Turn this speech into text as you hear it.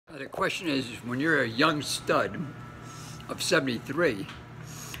The question is, when you're a young stud of 73,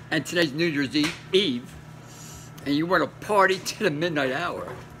 and today's New Year's Eve, and you want to party to the midnight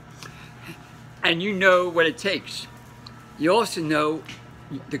hour, and you know what it takes. You also know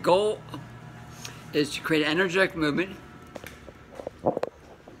the goal is to create an energetic movement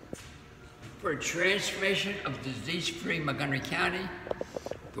for a transformation of disease-free Montgomery County,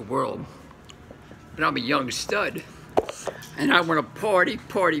 the world. But I'm a young stud, and I want to party,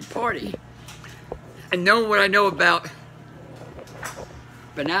 party, party. And knowing what I know about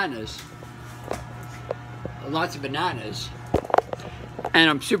bananas, lots of bananas, and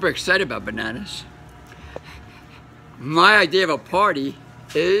I'm super excited about bananas. My idea of a party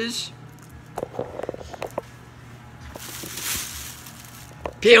is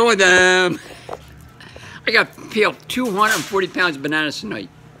peeling them. I got peeled 240 pounds of bananas tonight.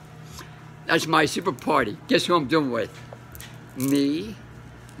 That's my super party. Guess who I'm doing with? Me,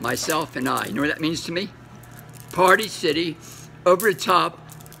 myself, and I. You know what that means to me? Party City, over the top,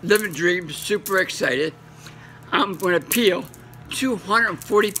 living dreams, super excited. I'm going to peel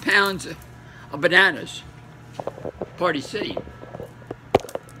 240 pounds of bananas. Party City.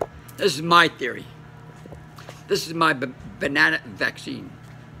 This is my theory. This is my banana vaccine.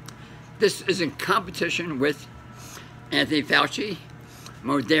 This is in competition with Anthony Fauci,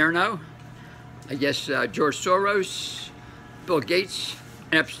 Moderna, I guess George Soros, Bill Gates,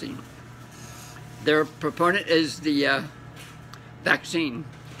 and Epstein. Their proponent is the vaccine.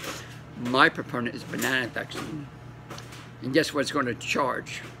 My proponent is banana vaccine. And guess what it's going to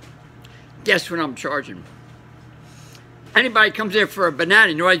charge? Guess what I'm charging? Anybody comes in for a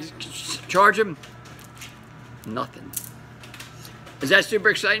banana, you know what I charge them? Nothing. Is that super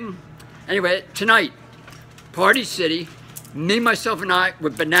exciting? Anyway, tonight, Party City, me, myself, and I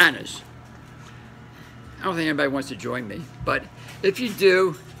with bananas. I don't think anybody wants to join me, but if you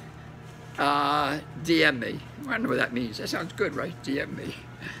do, DM me. I don't know what that means. That sounds good, right? DM me.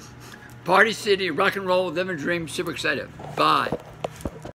 Party City, rock and roll, living dream, super excited. Bye.